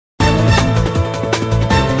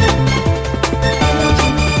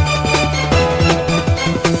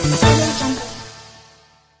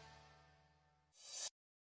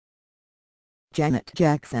Janet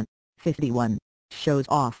Jackson, 51, shows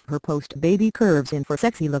off her post-baby curves in for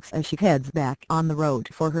sexy looks as she heads back on the road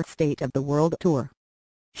for her State of the World tour.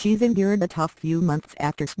 She's endured a tough few months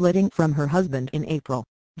after splitting from her husband in April,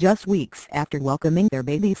 just weeks after welcoming their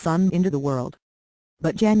baby son into the world.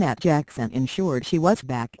 But Janet Jackson ensured she was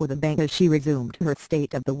back with a bang as she resumed her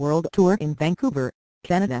State of the World tour in Vancouver,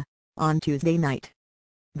 Canada, on Tuesday night.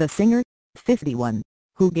 The singer, 51,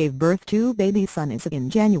 who gave birth to baby son in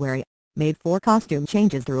January, made 4 costume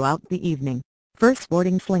changes throughout the evening, first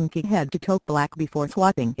sporting slinky head-to-toe black before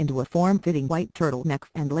swapping into a form-fitting white turtleneck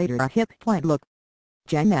and later a hip plaid look.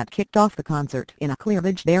 Janet kicked off the concert in a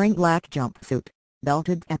cleavage-bearing black jumpsuit,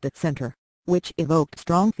 belted at the center, which evoked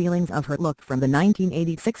strong feelings of her look from the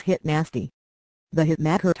 1986 hit Nasty. The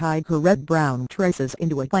hitmaker tied her red-brown tresses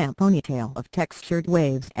into a plait ponytail of textured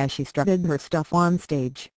waves as she strutted her stuff on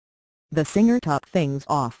stage. The singer topped things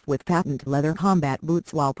off with patent leather combat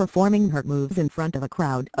boots while performing her moves in front of a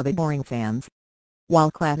crowd of adoring fans.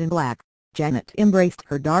 While clad in black, Janet embraced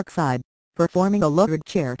her dark side, performing a lowered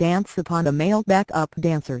chair dance upon a male backup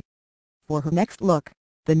dancer. For her next look,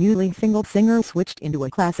 the newly single singer switched into a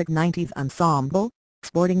classic 90s ensemble,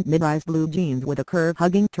 sporting mid-rise blue jeans with a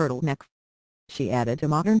curve-hugging turtleneck. She added a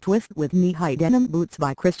modern twist with knee-high denim boots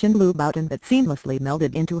by Christian Louboutin that seamlessly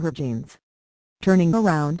melded into her jeans. Turning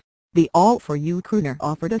around, the All For You crooner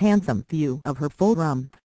offered a handsome view of her full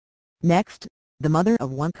rump. Next, the mother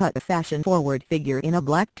of one cut a fashion-forward figure in a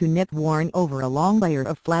black tunic worn over a long layer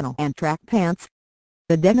of flannel and track pants.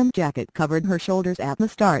 The denim jacket covered her shoulders at the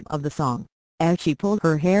start of the song, as she pulled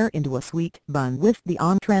her hair into a sweet bun with the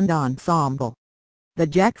on-trend ensemble. The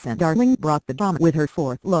Jackson darling brought the drama with her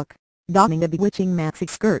 4th look, donning a bewitching maxi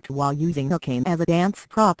skirt while using a cane as a dance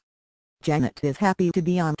prop. Janet is happy to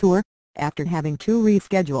be on tour, after having to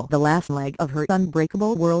reschedule the last leg of her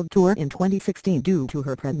Unbreakable World Tour in 2016 due to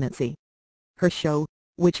her pregnancy. Her show,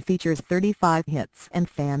 which features 35 hits and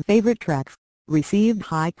fan-favorite tracks, received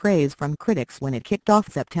high praise from critics when it kicked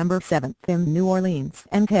off September 7 in New Orleans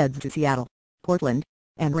and heads to Seattle, Portland,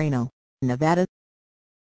 and Reno, Nevada,